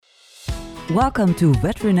Welcome to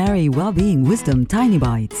Veterinary Wellbeing Wisdom Tiny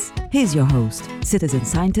Bites. Here's your host, citizen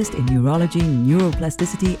scientist in neurology,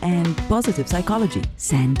 neuroplasticity, and positive psychology,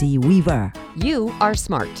 Sandy Weaver. You are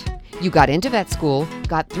smart. You got into vet school,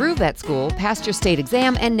 got through vet school, passed your state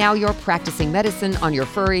exam, and now you're practicing medicine on your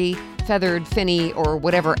furry, feathered, finny, or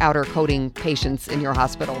whatever outer coating patients in your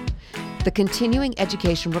hospital. The continuing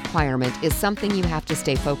education requirement is something you have to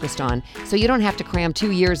stay focused on, so you don't have to cram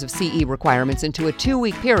 2 years of CE requirements into a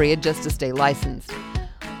 2-week period just to stay licensed.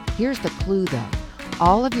 Here's the clue, though.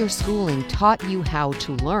 All of your schooling taught you how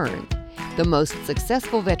to learn. The most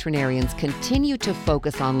successful veterinarians continue to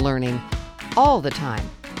focus on learning all the time,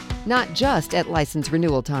 not just at license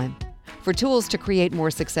renewal time. For tools to create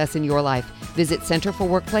more success in your life, visit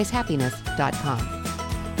centerforworkplacehappiness.com.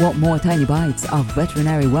 Want more tiny bites of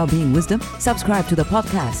veterinary well-being wisdom? Subscribe to the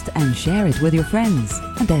podcast and share it with your friends.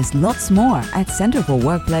 And there's lots more at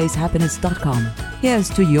centerforworkplacehappiness.com. Here's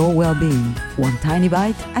to your well-being, one tiny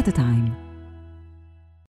bite at a time.